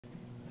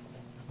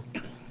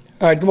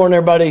All right, good morning,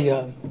 everybody.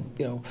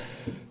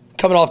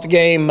 Coming off the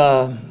game,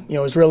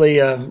 was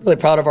really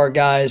proud of our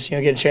guys.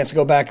 Get a chance to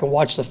go back and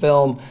watch the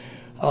film.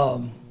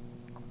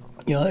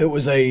 It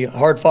was a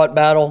hard-fought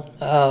battle.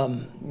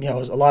 It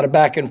was a lot of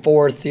back and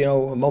forth.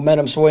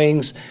 Momentum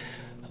swings.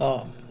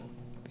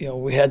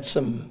 We had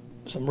some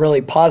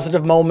really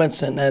positive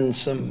moments, and then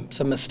some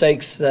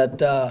mistakes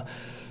that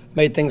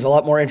made things a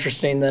lot more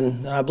interesting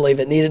than I believe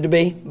it needed to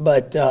be.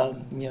 But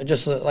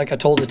just like I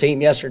told the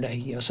team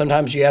yesterday,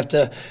 sometimes you have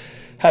to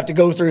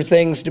go through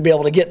things to be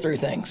able to get through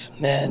things.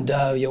 And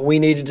we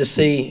needed to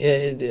see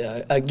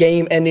a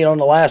game ending on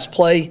the last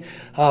play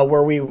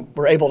where we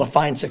were able to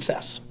find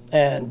success.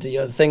 And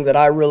the thing that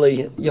I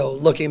really,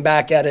 looking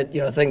back at it,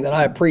 the thing that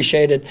I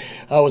appreciated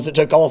was it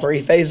took all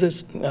three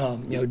phases.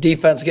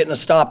 Defense getting a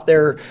stop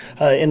there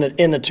in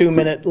the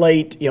 2-minute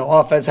late.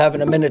 Offense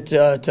having a minute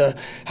to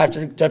have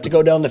to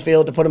go down the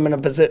field to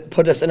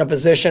put us in a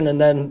position,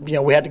 and then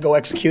we had to go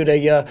execute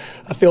a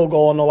field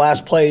goal on the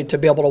last play to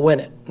be able to win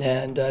it.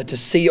 And to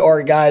see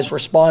our guys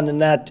respond in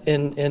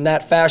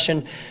that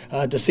fashion,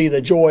 to see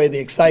the joy, the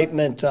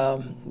excitement,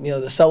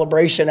 the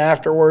celebration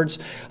afterwards,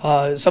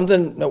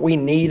 something that we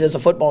need as a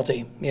football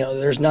team.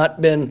 There's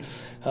not been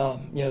a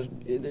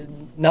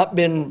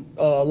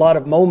lot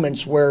of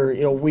moments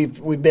where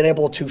we've been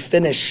able to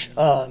finish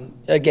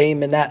a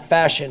game in that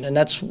fashion, and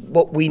that's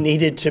what we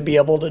needed to be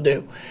able to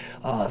do.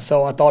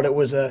 So I thought it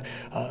was a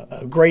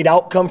great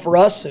outcome for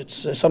us.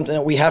 It's something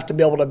that we have to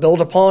be able to build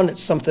upon.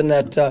 It's something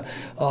that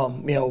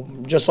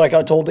just like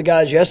I told the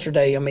guys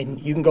yesterday. I mean,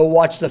 you can go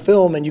watch the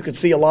film and you could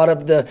see a lot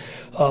of the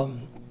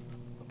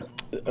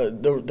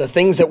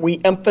things that we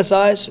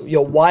emphasize,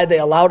 why they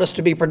allowed us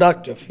to be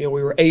productive. We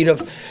were 8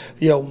 of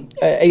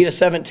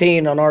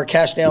 17 on our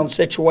cash down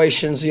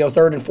situations,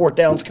 third and fourth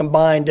downs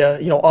combined,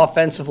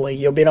 offensively,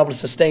 being able to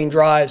sustain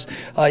drives,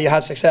 you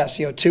had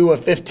success. 2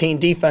 of 15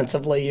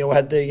 defensively,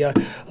 had the,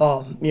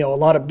 a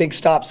lot of big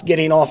stops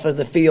getting off of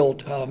the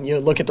field.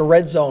 Look at the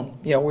red zone,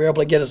 we were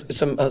able to get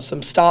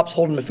some stops,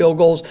 holding the field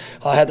goals,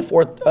 had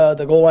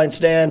the goal line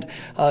stand,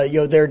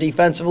 there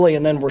defensively,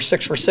 and then we're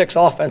 6 for 6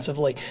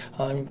 offensively.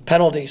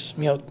 Penalties,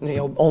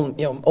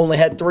 only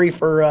had 3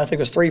 for, I think it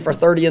was 3 for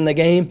 30 in the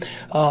game.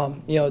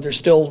 There's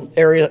still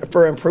area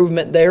for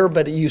improvement there,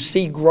 but you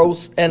see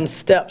growth and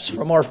steps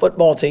from our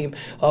football team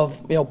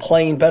of,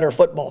 playing better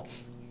football.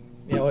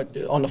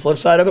 On the flip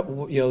side of it,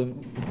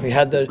 we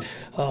had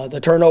the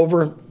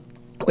turnover.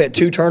 We had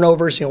 2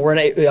 turnovers. We're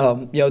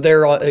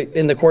there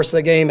in the course of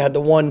the game. Had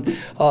the one,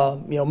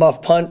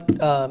 muff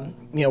punt.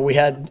 We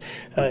had,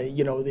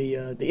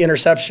 the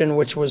interception,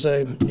 which was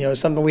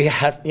something we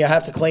have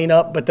to clean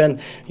up. But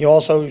then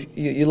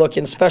you look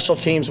in special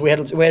teams. We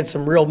had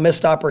some real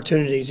missed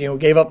opportunities.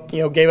 Gave up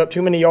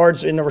too many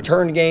yards in the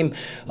return game.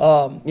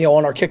 On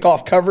our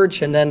kickoff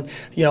coverage, and then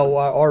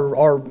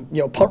our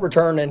punt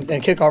return and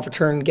kickoff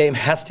return game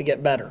has to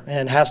get better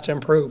and has to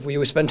improve.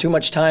 We spend too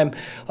much time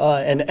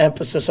and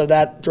emphasis of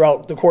that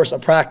throughout the course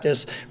of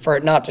practice for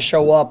it not to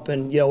show up.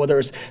 And whether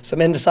it's some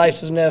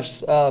indecisiveness,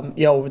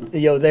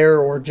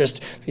 there, or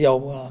just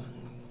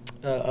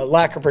a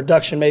lack of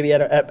production maybe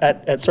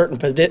at certain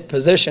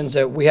positions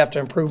that we have to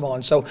improve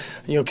on. So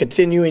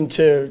continuing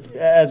to,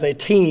 as a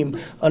team,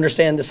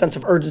 understand the sense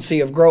of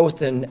urgency of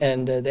growth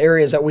and the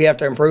areas that we have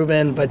to improve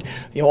in. But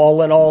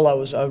all in all, I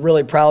was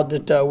really proud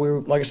that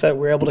like I said,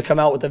 we were able to come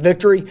out with a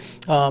victory.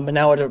 And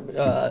now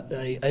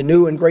a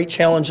new and great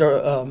challenge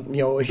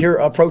here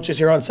approaches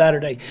here on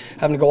Saturday,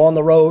 having to go on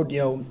the road.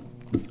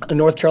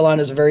 North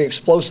Carolina is a very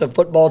explosive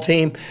football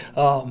team.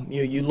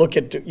 You look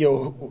at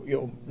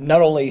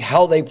not only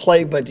how they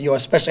play, but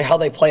especially how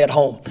they play at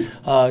home.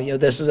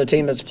 This is a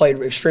team that's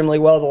played extremely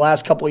well the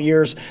last couple of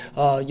years.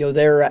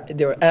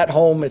 They're at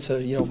home. It's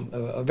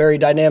a very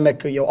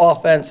dynamic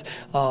offense.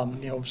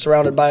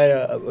 Surrounded by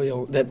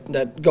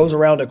that goes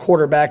around a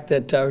quarterback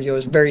that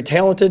is very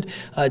talented.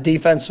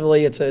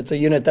 Defensively, it's a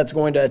unit that's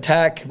going to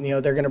attack.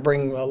 They're going to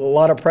bring a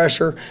lot of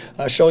pressure,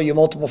 show you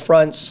multiple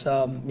fronts.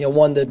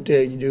 One that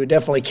you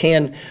definitely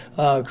can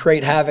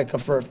create havoc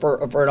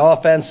for an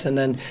offense, and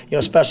then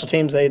special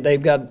teams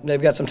they've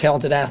got some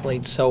talented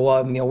athletes.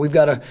 So we've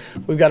got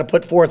to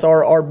put forth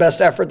our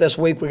best effort this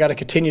week. We got to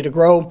continue to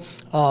grow,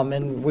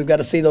 and we've got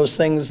to see those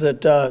things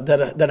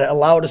that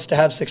allowed us to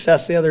have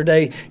success the other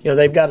day.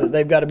 They've got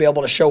to be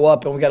able to show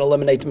up, and we got to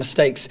eliminate the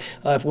mistakes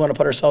if we want to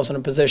put ourselves in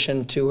a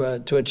position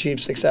to achieve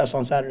success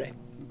on Saturday.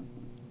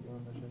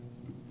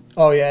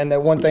 Oh yeah, and the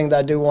one thing that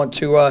I do want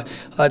to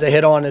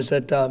hit on is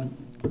that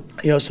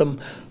some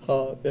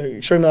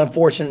extremely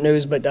unfortunate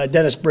news, but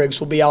Dennis Briggs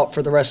will be out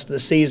for the rest of the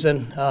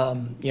season.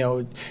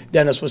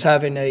 Dennis was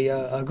having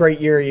a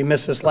great year. He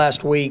missed this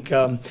last week.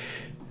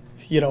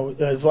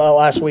 His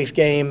last week's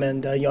game,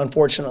 and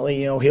unfortunately,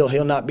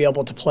 he'll not be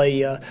able to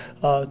play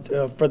for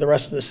the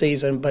rest of the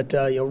season. But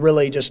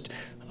really, just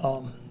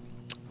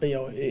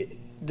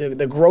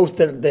the growth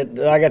that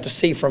I got to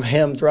see from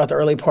him throughout the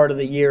early part of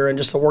the year, and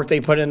just the work they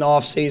put in the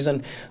off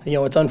season,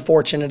 it's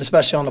unfortunate,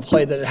 especially on the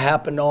play that it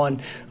happened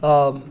on.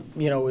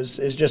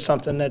 Is just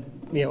something that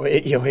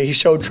he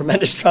showed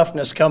tremendous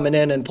toughness coming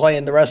in and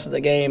playing the rest of the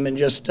game, and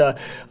just as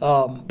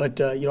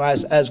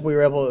we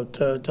were able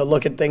to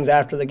look at things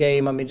after the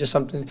game, I mean, just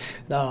something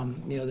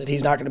that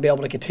he's not going to be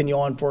able to continue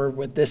on for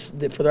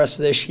the rest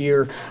of this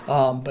year.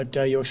 But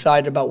you're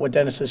excited about what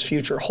Dennis's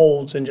future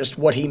holds and just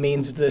what he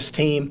means to this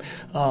team.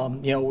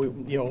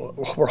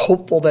 We're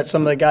hopeful that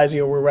some of the guys,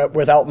 were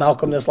without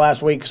Malcolm this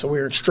last week, so we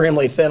were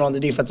extremely thin on the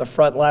defensive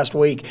front last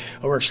week.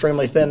 We were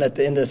extremely thin at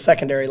the end of the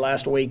secondary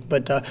last week,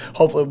 but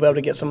hopefully we'll be able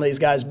to get some of these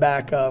guys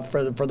back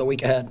for the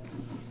week ahead.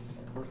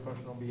 First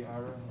question will be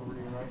Ira, over to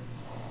you, right?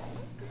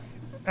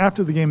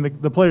 After the game,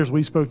 the players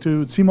we spoke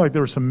to, it seemed like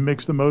there were some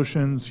mixed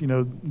emotions,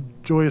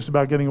 joyous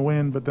about getting a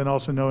win, but then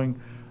also knowing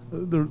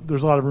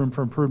there's a lot of room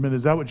for improvement.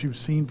 Is that what you've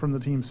seen from the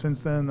team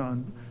since then,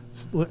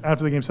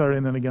 after the game Saturday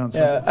and then again on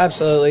Sunday? Yeah,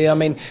 absolutely. I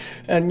mean,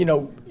 and,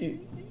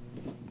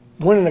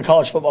 winning a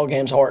college football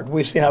game is hard.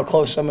 We've seen how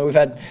close. I mean, we've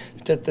had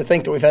to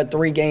think that we've had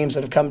 3 games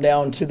that have come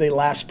down to the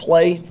last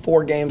play,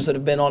 4 games that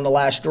have been on the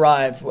last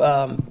drive.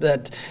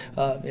 That's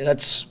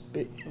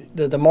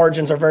the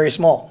margins are very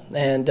small,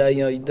 and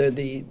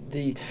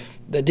the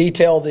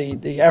detail,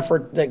 the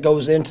effort that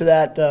goes into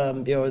that,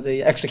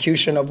 the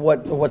execution of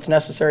what's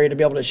necessary to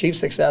be able to achieve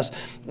success.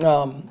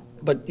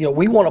 But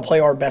we want to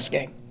play our best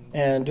game.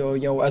 And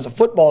as a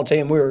football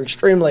team, we were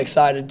extremely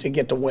excited to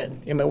get to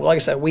win. I mean, like I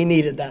said, we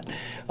needed that.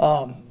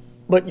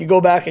 But you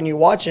go back and you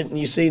watch it and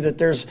you see that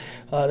there's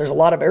a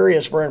lot of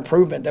areas for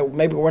improvement that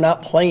maybe we're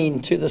not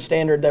playing to the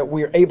standard that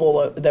we're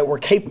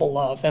capable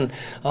of. And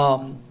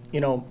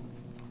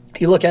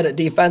you look at it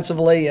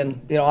defensively,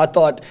 and I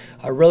thought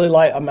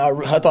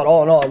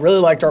all in all I really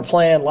liked our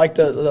plan, liked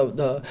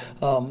the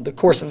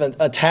course of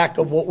attack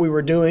of what we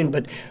were doing.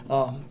 But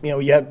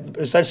you have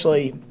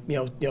essentially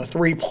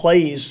 3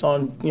 plays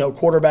on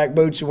quarterback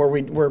boots where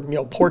we were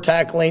poor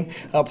tackling,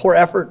 poor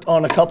effort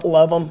on a couple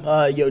of them,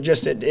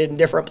 just in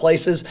different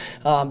places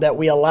that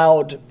we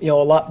allowed a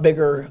lot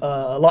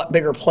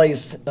bigger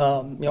plays,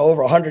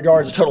 over 100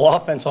 yards of total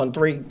offense on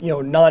 3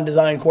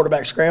 non-designed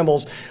quarterback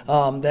scrambles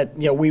that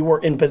we were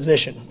in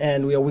position,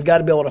 and we've got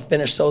to be able to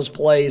finish those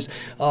plays,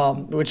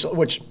 which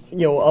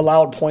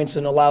allowed points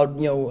and allowed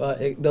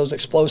those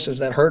explosives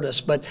that hurt us.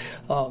 But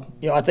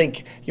I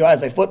think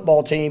as a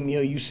football team,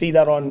 you see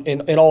that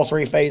in all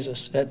 3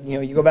 phases. That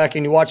you go back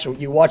and you watch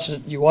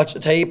the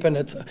tape, and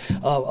it's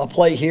a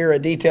play here, a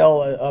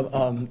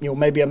detail,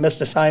 maybe a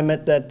missed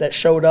assignment that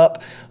showed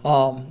up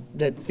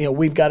that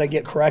we've got to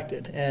get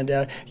corrected. And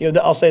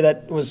I'll say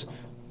that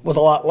was a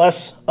lot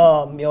less,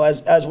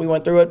 as we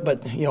went through it.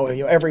 But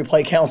every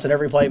play counts and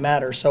every play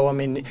matters. So I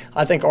mean,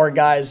 I think our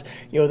guys,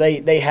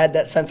 they had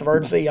that sense of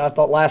urgency. I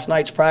thought last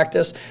night's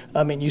practice,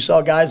 I mean, you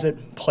saw guys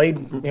that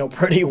played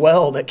pretty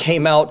well, that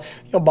came out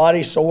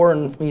body sore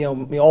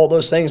and all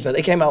those things, but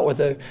they came out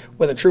with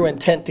a true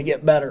intent to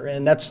get better,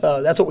 and that's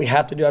what we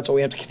have to do. That's what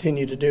we have to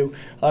continue to do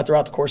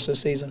throughout the course of the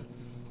season.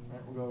 All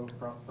right, we'll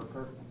go for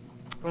Kirk.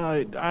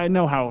 I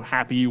know how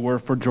happy you were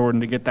for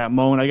Jordan to get that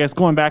moment. I guess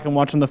going back and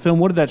watching the film,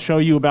 what did that show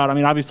you about? I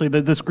mean, obviously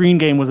the screen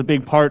game was a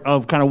big part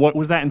of kind of what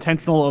was that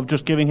intentional of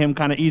just giving him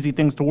kind of easy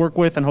things to work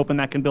with and hoping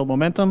that can build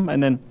momentum,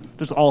 and then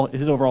just all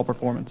his overall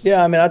performance.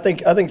 Yeah, I mean, I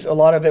think a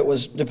lot of it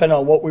was depending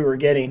on what we were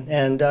getting,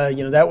 and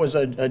that was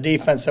a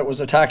defense that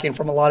was attacking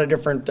from a lot of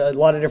different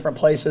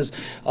places.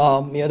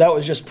 That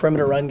was just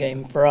perimeter run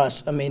game for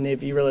us. I mean,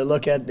 if you really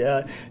look at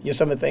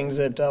some of the things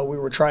that we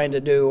were trying to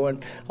do,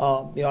 and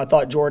I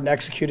thought Jordan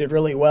executed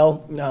really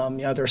well.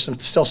 There's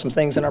still some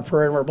things in our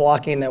perimeter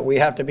blocking that we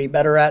have to be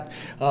better at.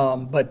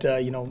 But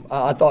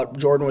I thought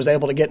Jordan was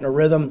able to get in a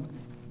rhythm.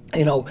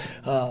 That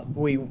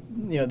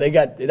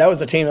was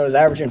the team that was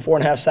averaging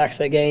 4.5 sacks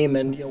a game,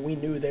 and we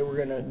knew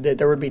that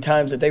there would be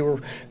times that they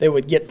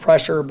would get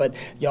pressure. But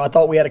I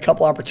thought we had a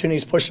couple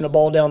opportunities pushing the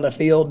ball down the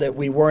field that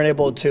we weren't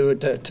able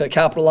to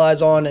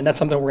capitalize on, and that's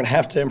something we're going to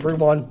have to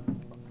improve on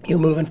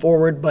moving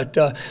forward. But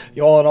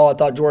all in all, I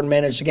thought Jordan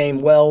managed the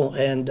game well,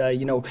 and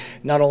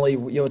not only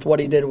with what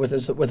he did with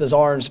his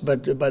arms,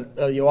 but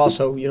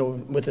also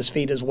with his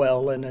feet as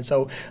well. And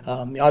so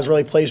I was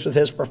really pleased with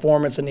his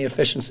performance and the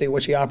efficiency in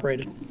which he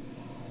operated.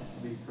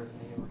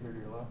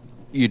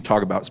 You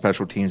talk about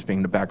special teams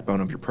being the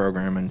backbone of your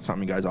program and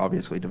something you guys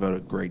obviously devote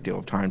a great deal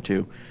of time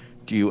to.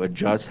 Do you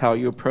adjust how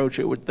you approach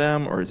it with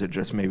them, or is it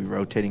just maybe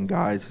rotating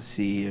guys to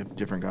see if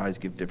different guys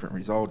give different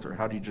results, or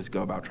how do you just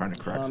go about trying to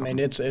correct something? I mean,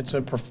 it's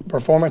a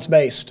performance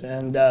based,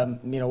 and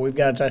we've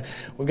got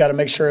to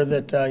make sure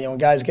that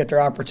guys get their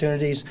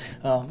opportunities.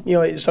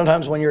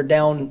 Sometimes when you're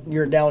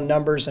down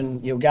numbers,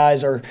 and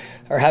guys are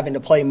having to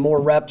play more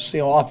reps,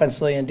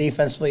 offensively and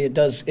defensively, it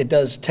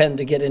does tend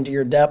to get into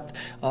your depth,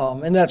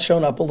 and that's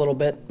shown up a little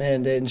bit,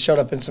 and showed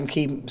up in some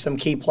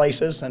key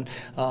places. And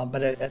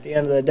but at the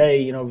end of the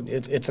day,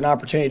 it's an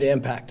opportunity to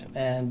impact,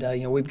 and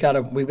we've got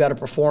to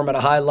perform at a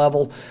high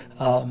level.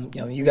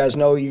 You guys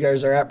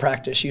are at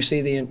practice. You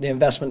see the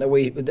investment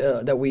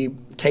that we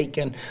take,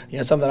 and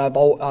something I've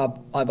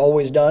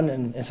always done,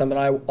 and something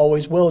I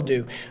always will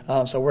do.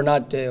 So we're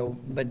not,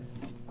 but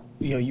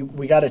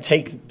we got to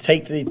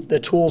take the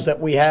tools that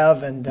we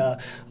have and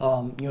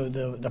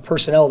the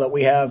personnel that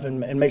we have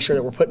and make sure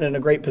that we're putting in a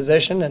great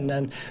position, and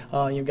then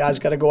you guys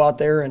got to go out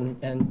there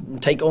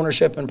and take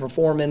ownership and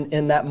perform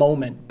in that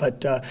moment.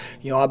 But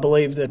I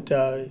believe that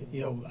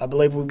I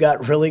believe we've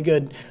got really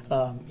good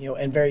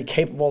and very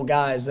capable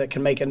guys that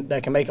can make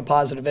a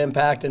positive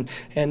impact, and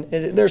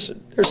there's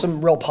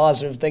some real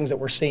positive things that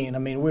we're seeing. I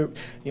mean,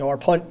 our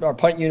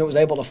punt unit was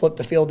able to flip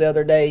the field the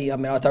other day. I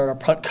mean, I thought our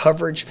punt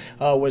coverage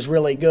was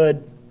really good.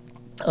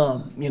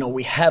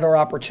 We had our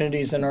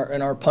opportunities in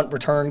our punt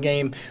return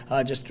game.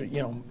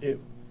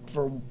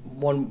 For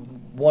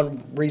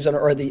one reason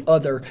or the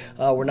other,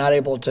 we're not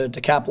able to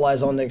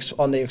capitalize on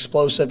the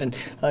explosive. And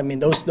I mean,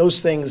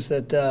 those things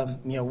that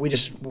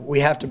we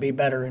have to be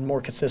better and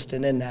more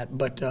consistent in that.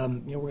 But we're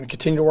going to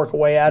continue to work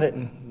away at it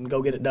and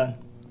go get it done.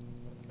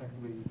 Next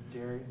will be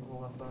Jerry on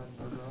the left side,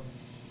 third row.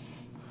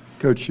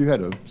 Coach, you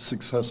had a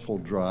successful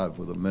drive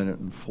with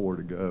 1:04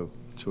 to go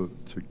to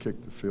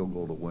kick the field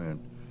goal to win.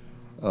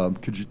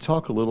 Could you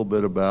talk a little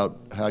bit about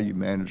how you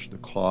managed the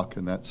clock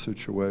in that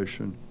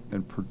situation,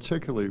 and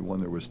particularly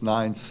when there was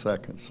 9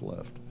 seconds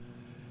left?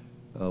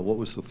 What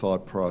was the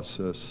thought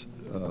process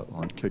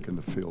on kicking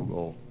the field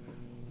goal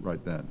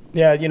right then?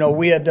 Yeah,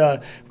 we had 3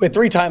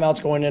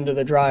 timeouts going into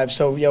the drive,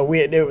 so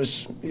it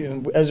was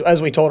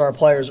as we told our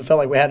players, it felt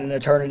like we had an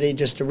eternity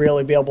just to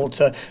really be able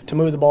to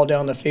move the ball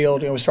down the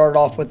field. We started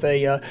off with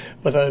a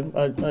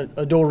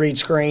dual read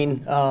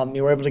screen.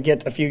 You were able to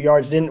get a few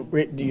yards.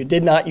 You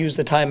did not use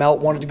the timeout.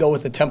 Wanted to go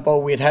with the tempo.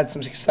 We had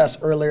some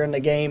success earlier in the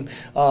game.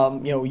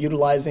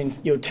 Utilizing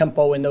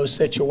tempo in those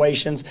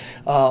situations.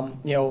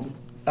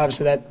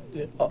 Obviously, that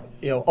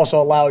also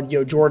allowed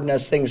Jordan,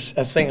 as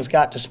things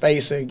got to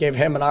space, it gave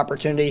him an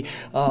opportunity.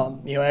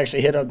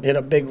 Actually hit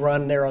a big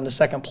run there on the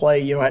second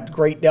play. Had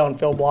great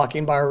downfield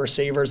blocking by our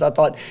receivers. I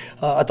thought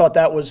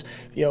that was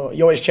you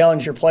always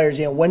challenge your players.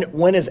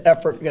 When is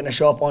effort going to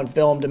show up on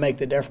film to make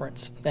the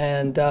difference?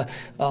 And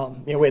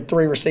we had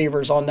 3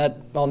 receivers on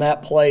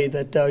that play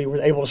that you were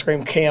able to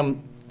scream.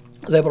 Cam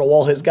was able to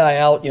wall his guy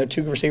out,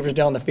 2 receivers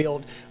down the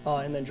field,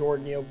 and then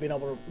Jordan, being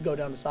able to go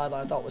down the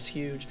sideline, I thought was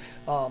huge.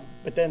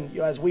 But then,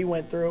 as we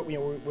went through it, we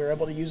were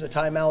able to use a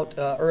timeout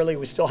early.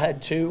 We still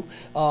had 2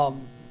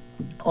 on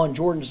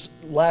Jordan's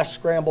last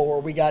scramble where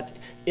we got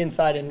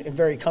inside in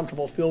very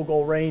comfortable field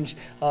goal range.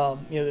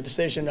 The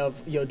decision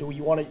of do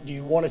you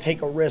want to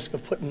take a risk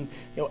of putting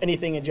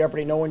anything in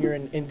jeopardy, knowing you're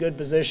in good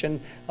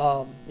position.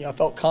 I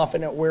felt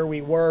confident where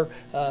we were.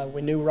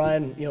 We knew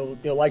Ryan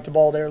liked the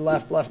ball there,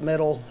 left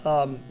middle.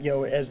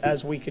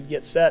 As we could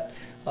get set.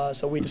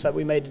 So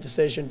we made the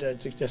decision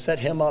to set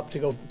him up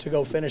to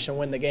go finish and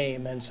win the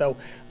game. And so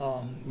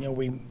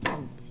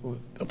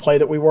a play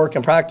that we work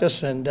and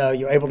practice, and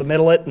you're able to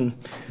middle it, and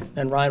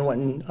then Ryan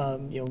went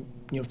and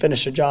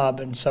finished the job.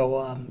 And so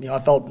I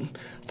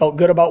felt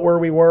good about where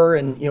we were,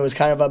 and it was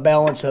kind of a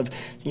balance of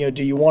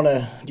do you want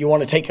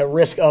to take a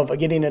risk of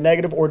getting a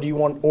negative, or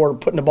or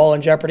putting the ball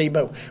in jeopardy?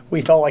 But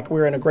we felt like we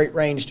were in a great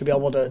range to be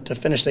able to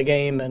finish the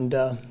game, and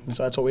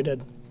so that's what we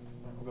did.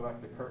 We'll go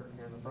back to Kurt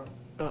here in the front.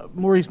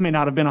 Maurice may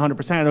not have been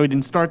 100%. I know he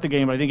didn't start the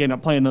game, but I think he ended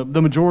up playing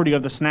the majority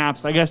of the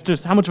snaps. I guess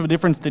just how much of a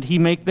difference did he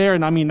make there?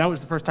 And I mean, that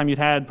was the first time you'd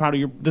had probably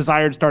your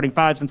desired starting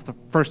 5 since the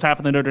first half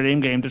of the Notre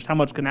Dame game. Just how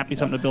much can that be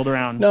something to build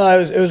around? No,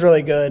 it was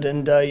really good.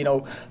 And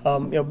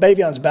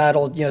Bavion's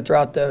battled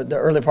throughout the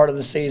early part of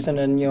the season,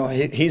 and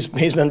he's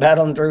been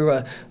battling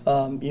through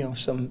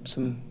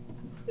some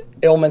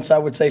ailments, I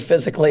would say,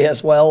 physically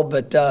as well.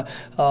 But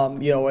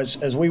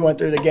as we went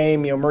through the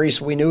game,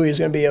 Maurice, we knew he was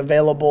going to be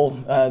available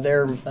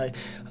there.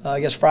 I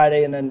guess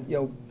Friday, and then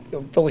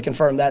fully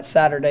confirmed that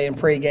Saturday in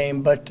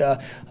pregame. But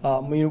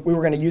we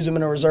were going to use him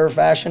in a reserve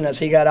fashion as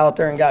he got out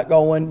there and got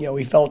going.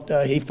 He felt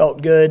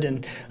good,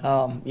 and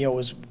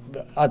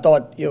I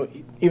thought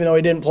even though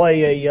he didn't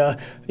play a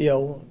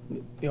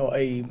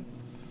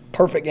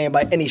perfect game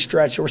by any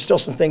stretch, there were still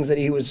some things that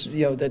he was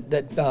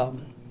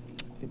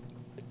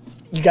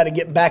you got to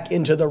get back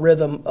into the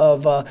rhythm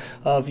of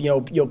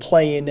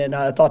playing, and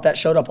I thought that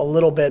showed up a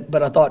little bit.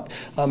 But I thought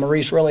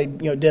Maurice really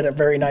did a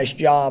very nice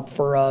job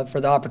for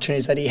the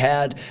opportunities that he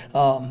had.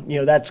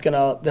 That's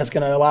gonna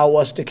allow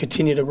us to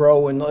continue to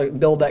grow and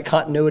build that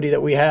continuity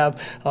that we have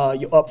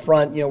up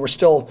front. We're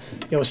still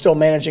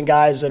managing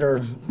guys that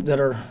are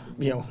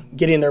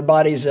getting their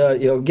bodies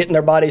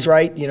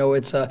right.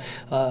 It's a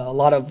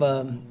lot of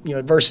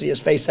adversity has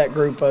faced that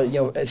group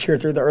here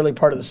through the early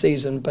part of the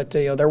season, but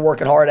they're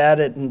working hard at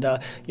it, and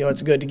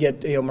it's good to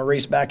get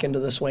Maurice back into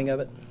the swing of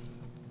it.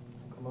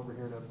 Come over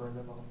here to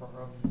Brendan on the front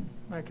row.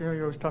 Mike,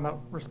 you're always talking about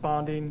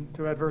responding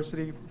to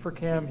adversity. For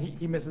Cam,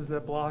 he misses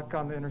the block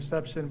on the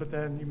interception, but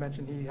then you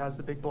mentioned he has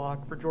the big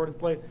block for Jordan's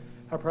play.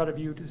 How proud of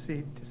you to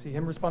see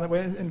him respond that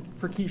way, and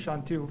for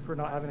Keyshawn too, for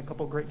not having a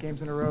couple of great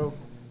games in a row.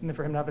 And then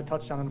for him to have a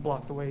touchdown and a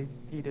block the way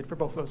he did, for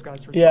both of those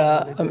guys.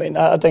 Yeah, I mean,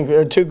 I think there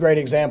are 2 great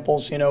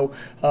examples. Cam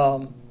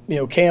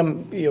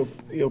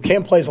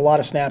plays a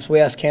lot of snaps. We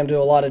asked Cam to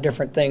do a lot of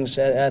different things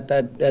at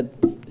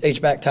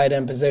H-back tight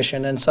end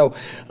position, and so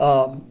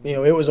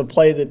it was a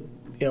play that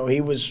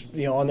he was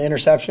on the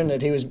interception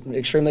that he was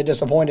extremely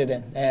disappointed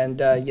in, and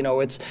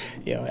it's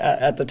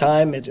at the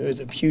time it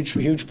was a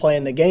huge play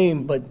in the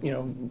game, but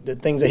the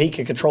things that he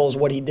could control is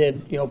what he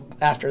did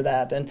after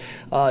that, and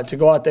to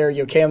go out there,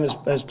 Cam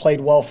has played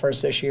well for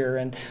us this year,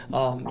 and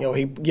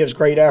he gives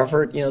great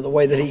effort. The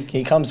way that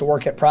he comes to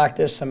work at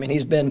practice. I mean,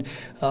 he's been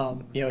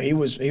he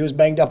was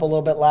banged up a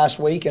little bit last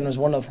week, and it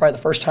was probably the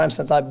first time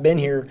since I've been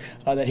here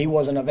that he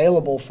wasn't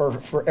available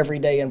for every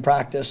day in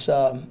practice.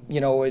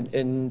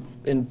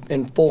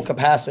 In full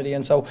capacity,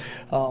 and so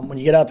when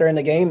you get out there in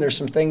the game, there's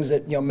some things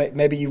that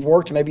maybe you've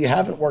worked, maybe you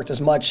haven't worked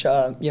as much.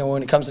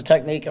 When it comes to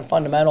technique and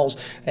fundamentals,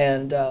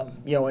 and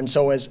and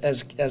so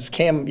as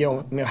Cam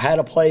had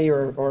a play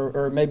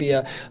or maybe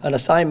an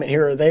assignment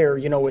here or there,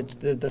 it's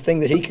the thing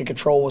that he could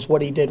control was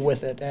what he did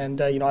with it,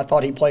 and I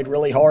thought he played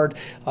really hard,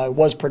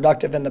 was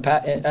productive in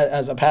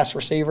as a pass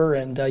receiver,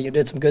 and you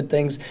did some good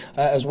things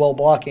as well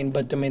blocking.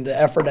 But I mean, the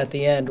effort at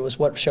the end was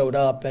what showed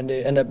up, and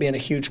it ended up being a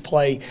huge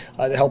play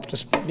that helped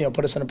us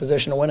put us in a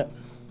position to win it.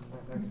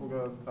 Next, we'll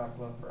go back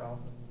left for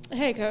Allison.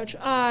 Hey, Coach.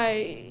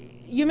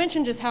 You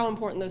mentioned just how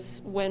important this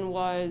win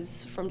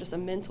was from just a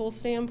mental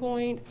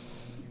standpoint.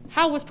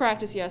 How was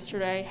practice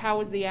yesterday? How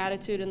was the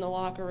attitude in the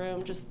locker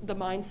room? Just the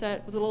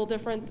mindset was a little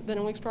different than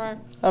in weeks prior?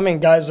 I mean,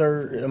 guys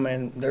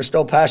they're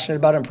still passionate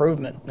about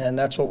improvement, and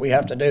that's what we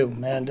have to do.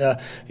 And,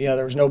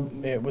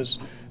 it was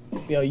 –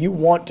 you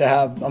want to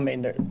have. I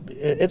mean,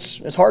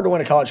 it's hard to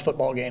win a college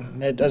football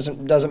game. It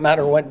doesn't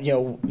matter what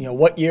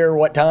what year,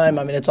 what time.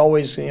 I mean, it's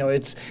always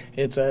it's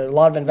a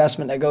lot of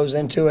investment that goes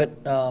into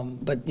it.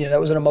 But that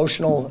was an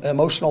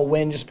emotional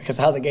win just because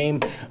of how the game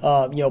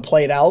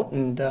played out.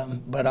 And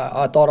but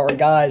I thought our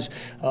guys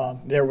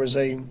there was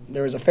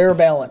a fair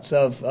balance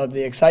of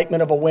the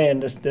excitement of a win,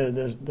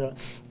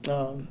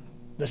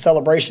 the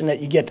celebration that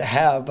you get to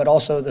have, but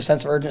also the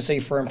sense of urgency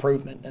for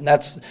improvement, and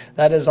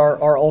that is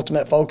our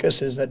ultimate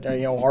focus. Is that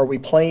are we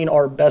playing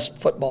our best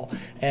football?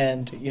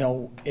 And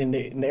in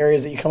the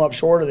areas that you come up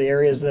short, or the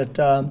areas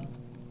that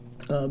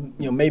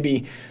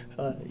maybe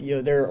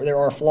there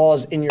are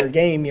flaws in your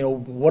game.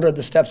 What are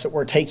the steps that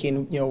we're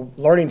taking?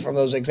 Learning from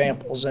those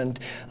examples. And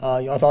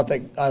I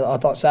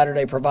thought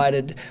Saturday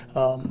provided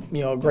a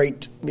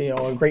great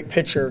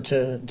picture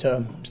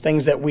to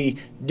things that we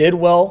did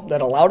well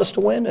that allowed us to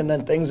win, and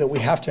then things that we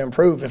have to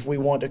improve if we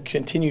want to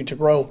continue to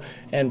grow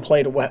and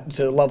play to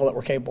the level that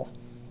we're capable.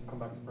 Come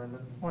back to Brendan.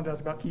 I wanted to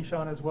ask about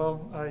Keyshawn as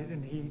well,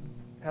 and he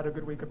had a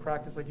good week of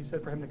practice, like you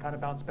said, for him to kind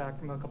of bounce back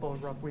from a couple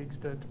of rough weeks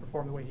to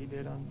perform the way he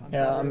did on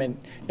Saturday. I mean,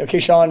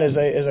 Keyshawn is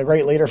a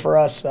great leader for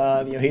us.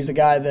 He's a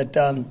guy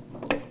that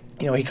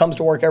he comes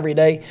to work every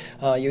day.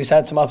 He's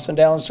had some ups and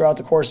downs throughout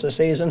the course of the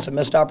season, some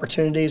missed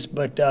opportunities,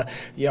 but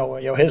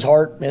his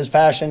heart, his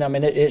passion, I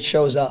mean, it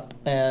shows up.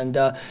 And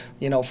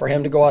for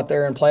him to go out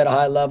there and play at a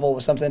high level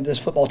was something this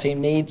football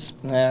team needs,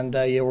 and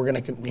we're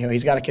going to,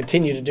 he's got to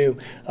continue to do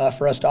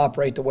for us to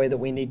operate the way that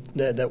we need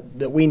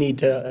that we need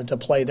to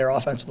play there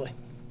offensively.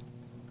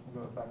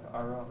 We'll go back to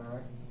Ira on the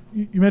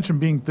right. You mentioned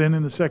being thin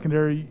in the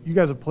secondary. You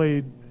guys have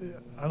played,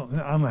 I don't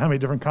know how many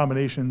different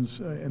combinations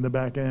in the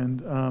back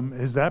end.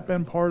 Has that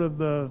been part of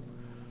the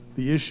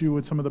issue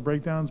with some of the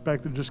breakdowns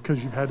back there, just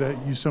because you've had to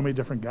use so many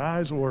different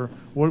guys, or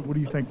what do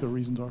you think the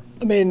reasons are?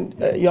 I mean,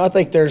 I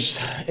think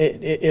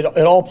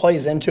it all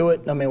plays into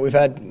it. I mean, we've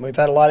had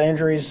a lot of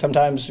injuries.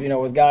 Sometimes,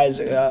 with guys,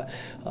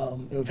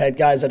 we've had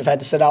guys that have had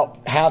to sit out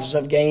halves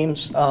of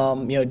games,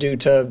 due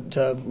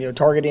to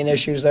targeting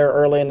issues there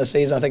early in the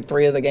season. I think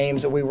 3 of the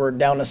games that we were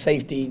down to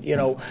safety,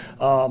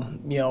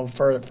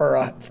 for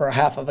a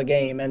half of a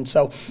game, and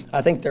so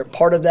I think they're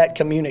part of that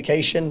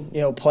communication,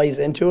 plays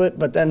into it.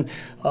 But then,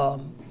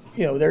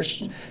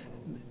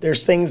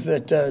 there's things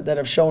that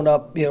have shown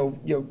up,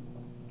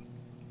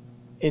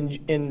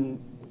 in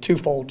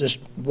twofold, just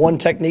one,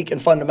 technique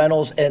and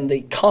fundamentals, and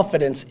the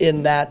confidence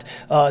in that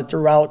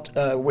throughout,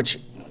 which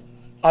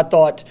I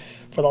thought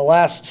for the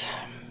last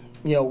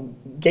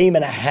game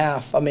and a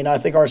half. I mean, I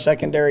think our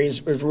secondary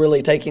is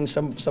really taking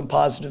some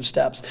positive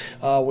steps.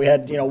 We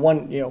had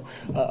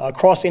a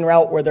crossing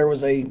route where there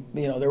was a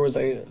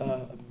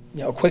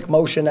quick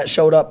motion that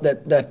showed up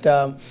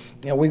that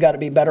we've got to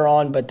be better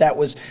on. But that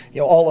was,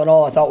 all in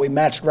all, I thought we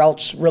matched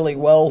routes really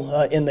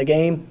well in the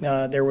game.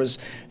 There was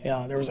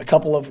a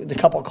couple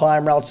of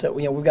climb routes that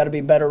we've got to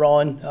be better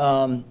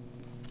on.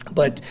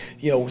 But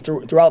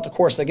throughout the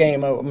course of the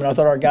game, I mean, I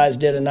thought our guys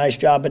did a nice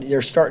job, but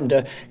they're starting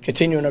to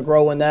continue to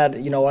grow in that.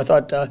 I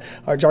thought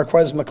our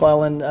Jarquez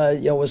McClellan,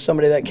 was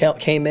somebody that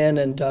came in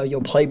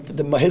and played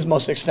his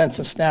most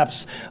extensive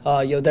snaps,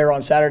 there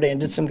on Saturday and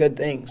did some good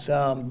things.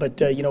 But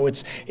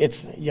it's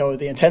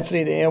the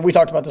intensity. We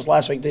talked about this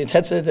last week. The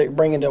intensity that you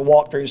bring into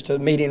walkthroughs, to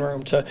meeting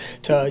room, to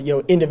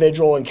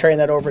individual, and carrying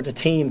that over to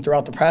team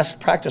throughout the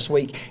practice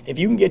week. If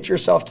you can get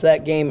yourself to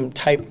that game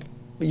type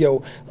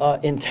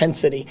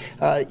intensity.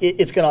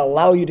 It's going to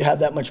allow you to have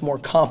that much more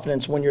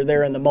confidence when you're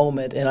there in the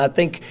moment. And I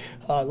think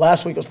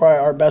last week was probably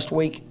our best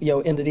week,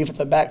 in the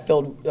defensive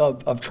backfield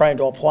of trying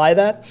to apply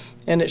that.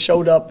 And it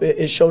showed up.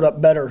 It showed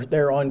up better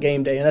there on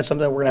game day, and that's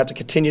something that we're going to have to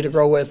continue to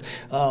grow with.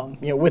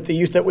 With the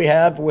youth that we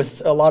have,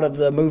 with a lot of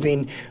the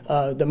moving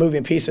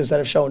pieces that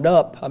have shown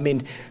up. I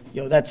mean,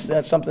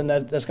 that's something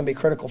that's going to be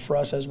critical for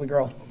us as we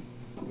grow.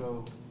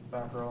 Go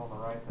back row on the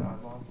right,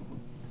 Aslan.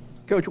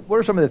 Coach, what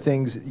are some of the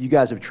things you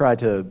guys have tried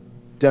to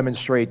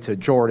demonstrate to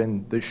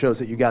Jordan that shows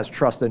that you guys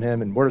trust in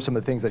him, and what are some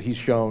of the things that he's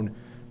shown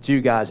to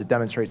you guys that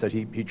demonstrates that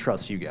he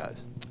trusts you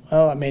guys?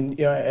 Well, I mean,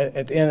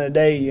 at the end of the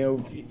day,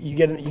 you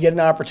get an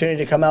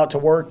opportunity to come out to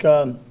work.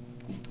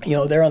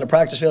 There on the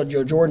practice field,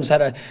 Jordan's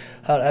had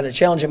a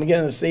challenge at the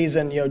beginning of the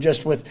season.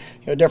 Just with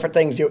different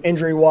things,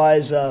 injury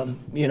wise. There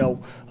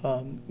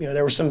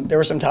were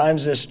some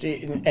times just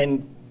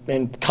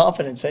and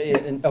confidence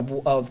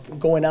of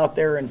going out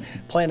there and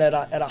playing at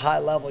a high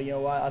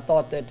level. I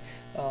thought that.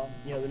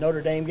 The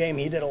Notre Dame game,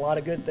 he did a lot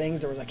of good things.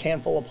 There was a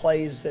handful of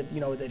plays that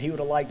that he would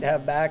have liked to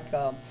have back.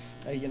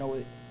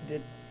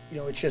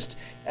 It's just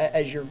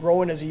as you're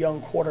growing as a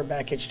young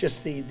quarterback, it's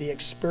just the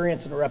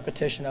experience and the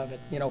repetition of it.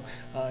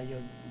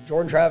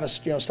 Jordan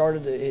Travis,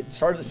 started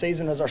the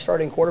season as our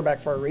starting quarterback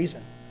for a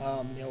reason.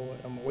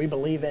 We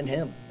believe in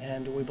him,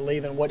 and we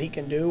believe in what he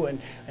can do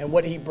and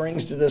what he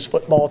brings to this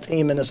football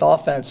team and this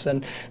offense.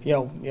 And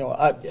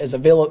his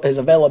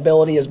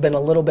availability has been a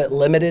little bit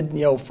limited,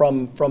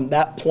 from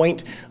that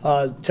point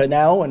to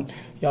now. And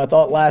I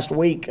thought last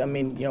week,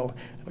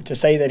 to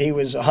say that he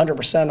was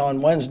 100% on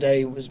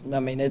Wednesday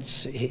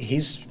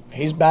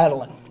he's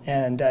battling,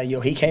 and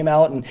he came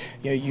out and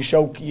he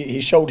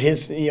showed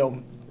his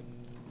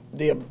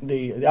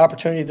the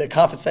opportunity, the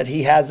confidence that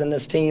he has in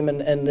this team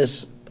and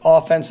this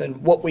offense and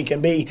what we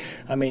can be.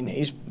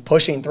 He's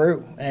pushing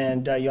through,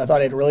 and I thought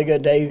he had a really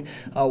good day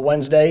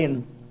Wednesday,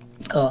 and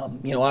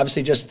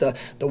obviously just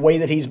the way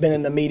that he's been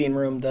in the meeting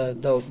room,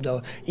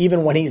 the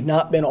even when he's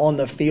not been on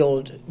the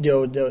field,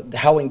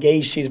 how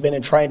engaged he's been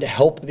in trying to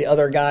help the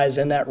other guys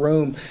in that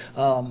room.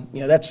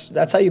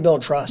 That's how you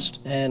build trust,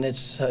 and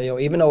it's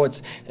even though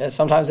it's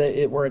sometimes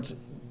where it's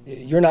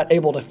you're not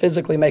able to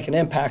physically make an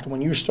impact,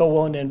 when you're still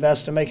willing to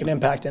invest and make an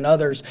impact in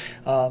others,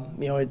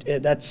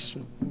 it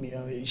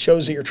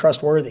shows that you're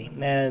trustworthy.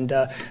 And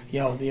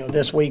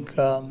this week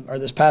or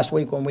this past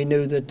week, when we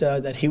knew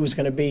that he was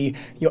going to be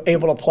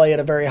able to play at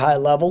a very high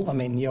level,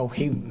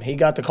 he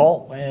got the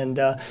call, and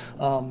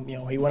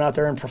he went out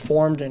there and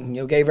performed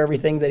and gave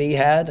everything that he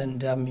had,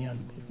 and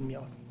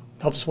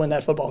helped us win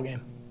that football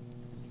game.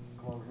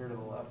 Come over here to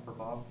the left for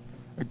Bob.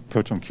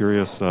 Coach, I'm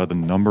curious, the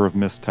number of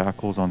missed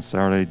tackles on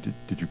Saturday,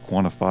 did you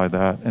quantify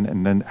that?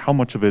 And then how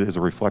much of it is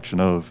a reflection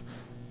of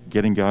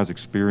getting guys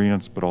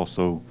experience, but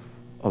also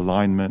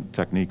alignment,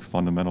 technique,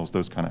 fundamentals,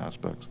 those kind of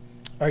aspects?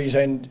 Are you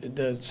saying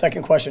the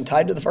second question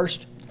tied to the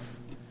first?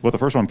 Well, the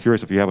first one, I'm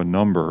curious if you have a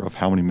number of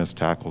how many missed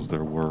tackles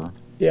there were.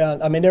 Yeah,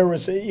 there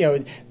was,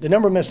 the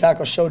number of missed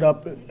tackles showed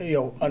up,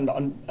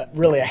 on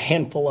really a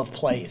handful of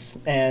plays.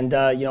 And,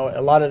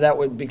 a lot of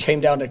that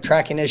came down to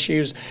tracking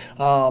issues.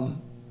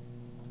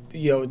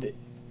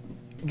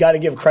 Got to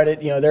give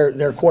credit.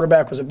 Their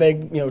quarterback was a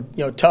big,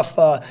 tough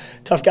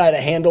guy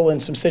to handle in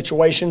some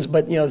situations.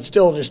 But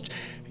still just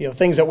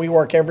things that we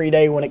work every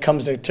day when it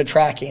comes to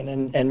tracking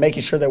and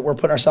making sure that we're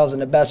putting ourselves in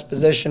the best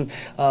position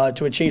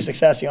to achieve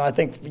success. I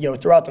think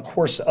throughout the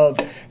course of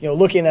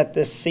looking at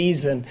this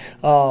season,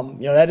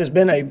 that has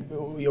been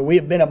we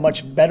have been a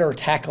much better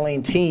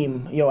tackling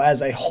team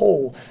as a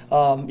whole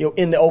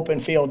in the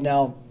open field.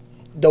 Now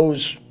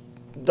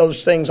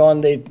those things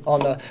on the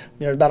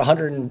about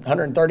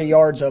 130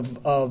 yards of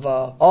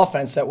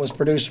offense that was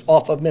produced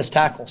off of missed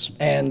tackles,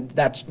 and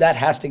that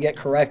has to get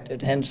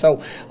corrected. And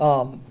so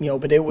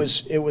but it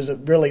was a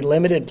really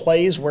limited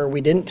plays where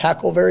we didn't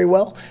tackle very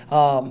well,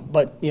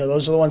 but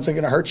those are the ones that are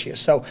going to hurt you.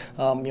 So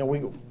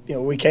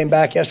we came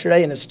back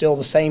yesterday, and it's still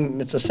the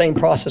same. It's the same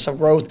process of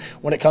growth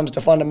when it comes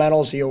to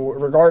fundamentals.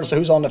 Regardless of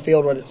who's on the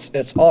field, whether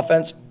it's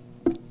offense,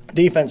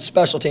 defense,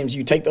 special teams,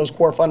 you take those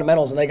core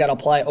fundamentals and they got to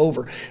apply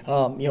over.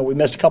 We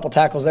missed a couple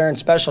tackles there in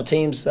special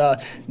teams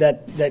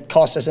that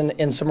cost us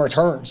in some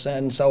returns.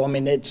 And so,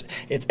 it's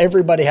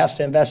everybody has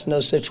to invest in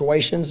those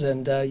situations.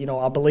 And,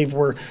 I believe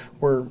we're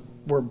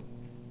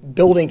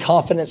building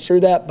confidence through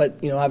that. But,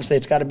 obviously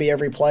it's got to be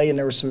every play. And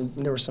there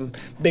were some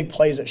big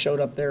plays that showed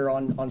up there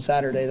on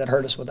Saturday that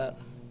hurt us with that.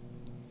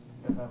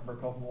 Got time for a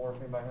couple more if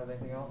anybody has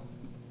anything else.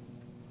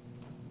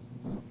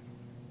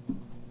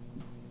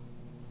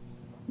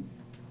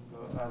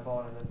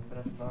 Aslan and then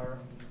finish with Ira.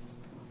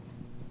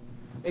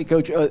 Hey,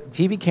 Coach,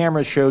 TV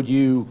cameras showed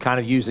you kind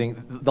of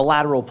using the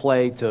lateral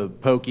play to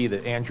Pokey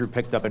that Andrew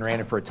picked up and ran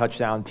it for a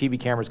touchdown. TV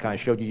cameras kind of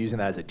showed you using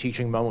that as a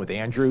teaching moment with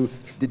Andrew.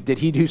 Did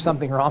he do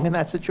something wrong in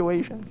that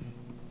situation?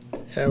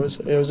 Yeah, it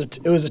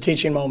was a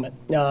teaching moment.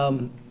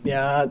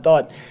 I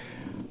thought,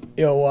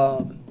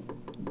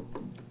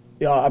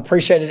 I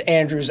appreciated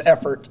Andrew's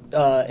effort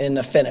in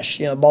the finish.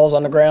 Balls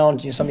on the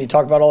ground. Something you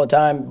talk about all the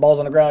time. Balls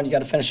on the ground. You got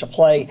to finish a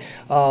play.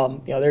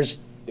 There's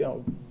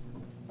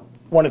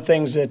one of the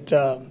things that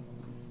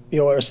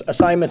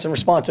assignments and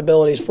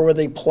responsibilities for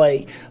the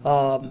play.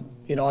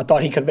 I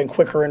thought he could have been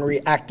quicker in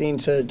reacting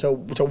to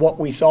what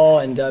we saw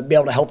and be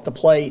able to help the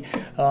play.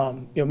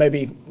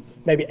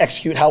 Maybe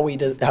execute how we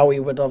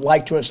would have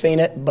liked to have seen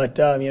it. But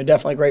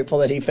definitely grateful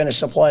that he finished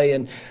the play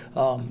and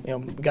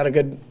got a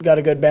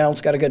good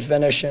bounce, got a good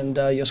finish,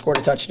 and scored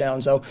a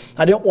touchdown. So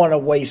I didn't want to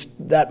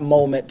waste that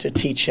moment to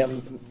teach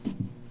him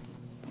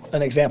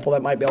an example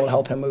that might be able to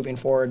help him moving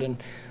forward. And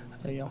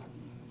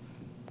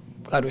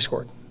glad we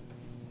scored.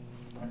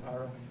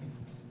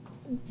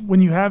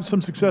 When you have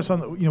some success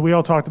on, we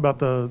all talked about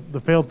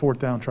the failed fourth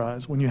down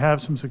tries. When you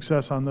have some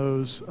success on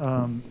those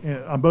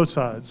on both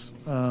sides,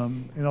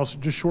 and also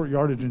just short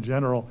yardage in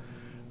general,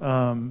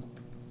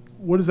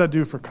 what does that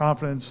do for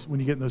confidence when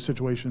you get in those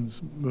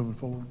situations moving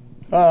forward?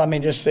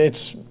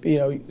 It's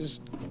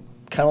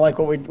kind of like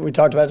what we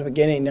talked about at the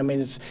beginning.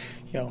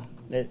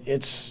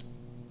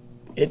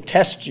 It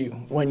tests you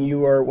when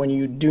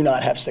you do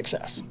not have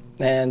success,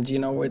 and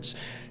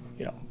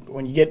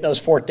when you get those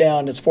fourth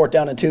down, it's 4th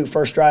down and 2,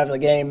 first drive of the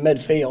game,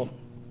 midfield.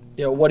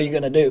 What are you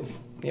going to do?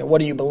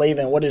 What do you believe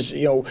in? What is,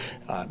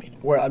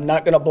 I'm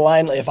not going to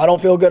blindly, if I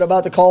don't feel good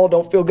about the call,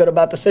 don't feel good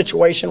about the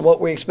situation,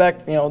 what we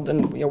expect,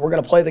 then, we're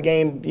going to play the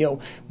game,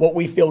 what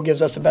we feel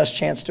gives us the best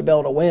chance to be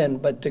able to win.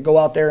 But to go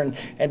out there and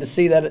to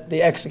see that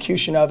the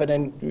execution of it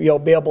and,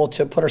 be able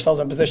to put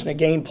ourselves in a position to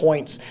gain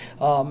points,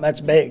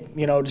 that's big.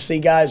 To see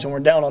guys and we're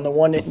down on the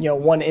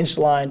 1 inch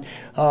line,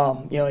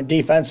 and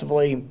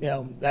defensively,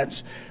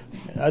 that's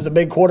a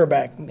big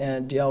quarterback.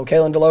 And,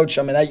 Kalen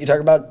DeLoach, you talk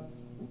about,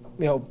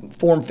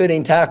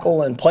 form-fitting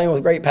tackle and playing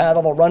with great pad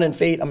level, running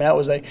feet. That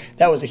was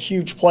a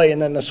huge play, and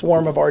then the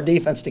swarm of our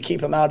defense to keep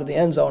him out of the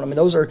end zone.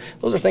 Those are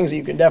things that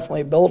you can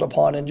definitely build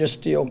upon, and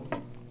just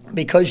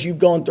because you've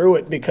gone through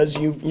it, because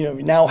you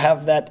now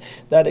have that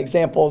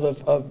example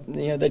of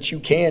that you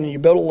can, and you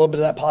build a little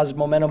bit of that positive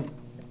momentum.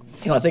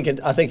 I think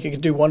it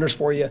could do wonders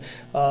for you,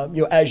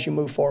 as you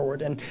move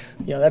forward, and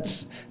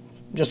that's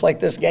just like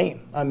this game.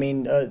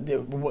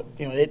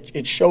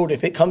 It showed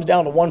if it comes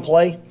down to one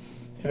play.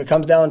 If it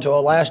comes down to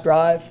a last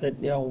drive, that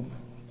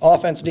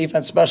offense,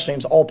 defense, special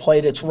teams all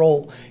played its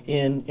role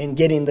in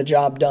getting the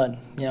job done.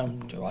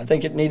 I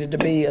think it needed to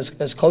be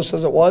as close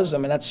as it was.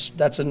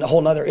 That's a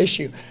whole other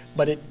issue,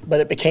 but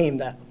it became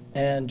that,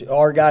 and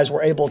our guys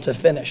were able to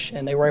finish,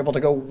 and they were able to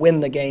go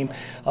win the game,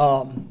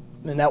 and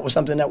that was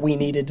something that we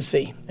needed to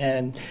see.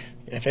 And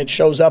if it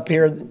shows up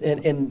here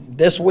in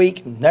this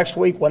week, next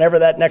week, whenever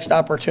that next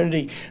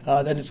opportunity,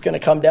 that it's going to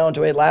come down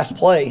to a last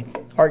play,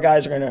 our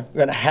guys are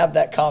going to have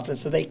that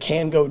confidence that they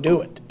can go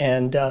do it.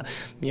 And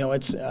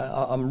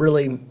I'm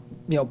really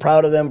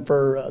proud of them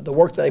for the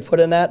work that they put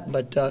in that.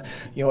 But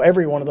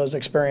every one of those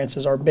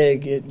experiences are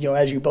big.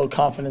 As you build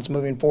confidence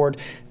moving forward,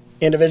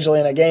 individually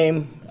in a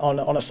game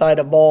on a side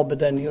of ball, but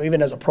then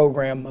even as a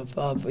program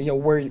of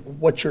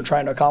what you're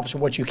trying to accomplish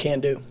and what you can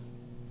do.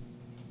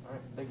 All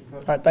right, thank you,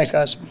 Coach. All right, thanks,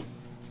 guys.